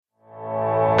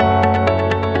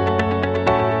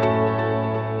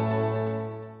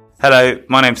Hello,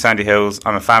 my name's Sandy Hills.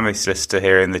 I'm a family solicitor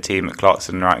here in the team at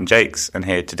Clarkson, Wright and Jakes, and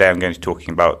here today I'm going to be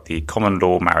talking about the common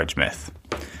law marriage myth.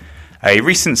 A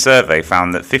recent survey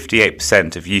found that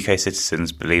 58% of UK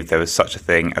citizens believe there was such a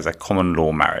thing as a common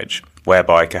law marriage,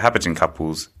 whereby cohabiting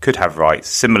couples could have rights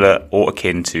similar or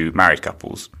akin to married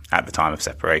couples at the time of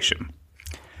separation.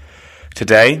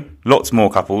 Today, lots more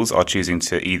couples are choosing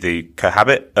to either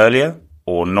cohabit earlier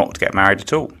or not get married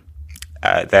at all.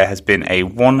 There has been a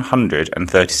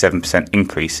 137%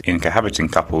 increase in cohabiting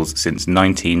couples since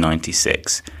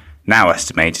 1996, now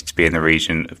estimated to be in the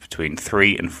region of between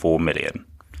 3 and 4 million.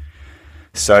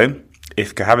 So,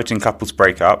 if cohabiting couples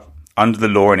break up, under the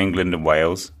law in England and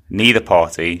Wales, neither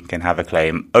party can have a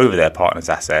claim over their partner's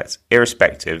assets,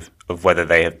 irrespective of whether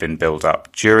they have been built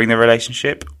up during the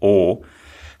relationship or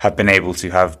have been able to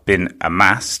have been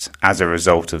amassed as a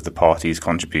result of the parties'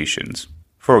 contributions.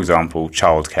 For example,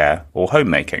 childcare or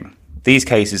homemaking. These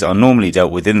cases are normally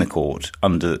dealt with in the court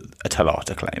under a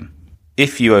Talata claim.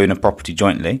 If you own a property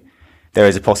jointly, there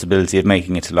is a possibility of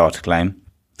making a Talata claim.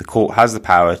 The court has the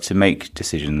power to make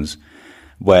decisions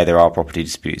where there are property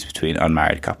disputes between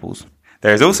unmarried couples.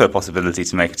 There is also a possibility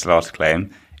to make a Talata claim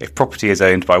if property is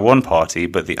owned by one party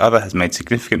but the other has made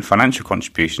significant financial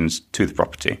contributions to the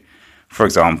property. For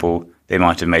example, they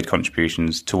might have made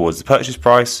contributions towards the purchase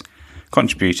price,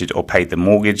 contributed or paid the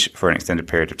mortgage for an extended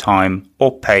period of time,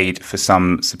 or paid for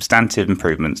some substantive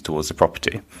improvements towards the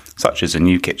property, such as a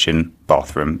new kitchen,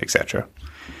 bathroom, etc.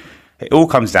 It all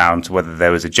comes down to whether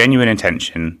there was a genuine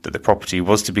intention that the property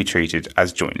was to be treated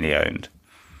as jointly owned.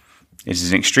 It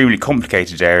is an extremely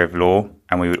complicated area of law,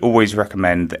 and we would always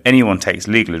recommend that anyone takes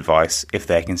legal advice if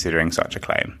they're considering such a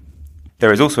claim.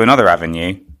 There is also another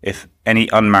avenue if any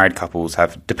unmarried couples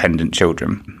have dependent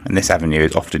children, and this avenue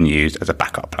is often used as a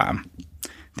backup plan.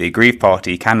 The aggrieved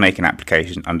party can make an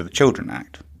application under the Children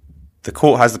Act. The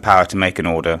court has the power to make an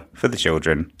order for the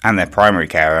children and their primary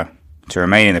carer to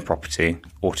remain in the property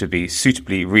or to be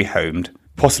suitably rehomed,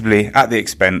 possibly at the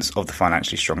expense of the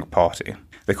financially stronger party.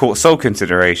 The court's sole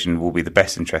consideration will be the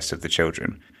best interest of the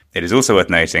children. It is also worth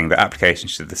noting that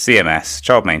applications to the CMS,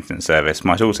 Child Maintenance Service,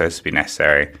 might also be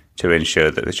necessary to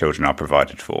ensure that the children are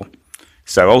provided for.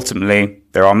 So ultimately,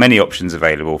 there are many options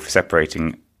available for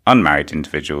separating unmarried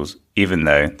individuals, even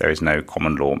though there is no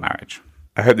common law marriage.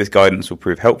 I hope this guidance will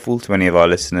prove helpful to any of our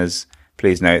listeners.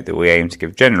 Please note that we aim to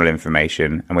give general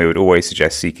information, and we would always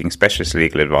suggest seeking specialist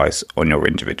legal advice on your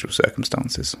individual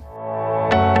circumstances.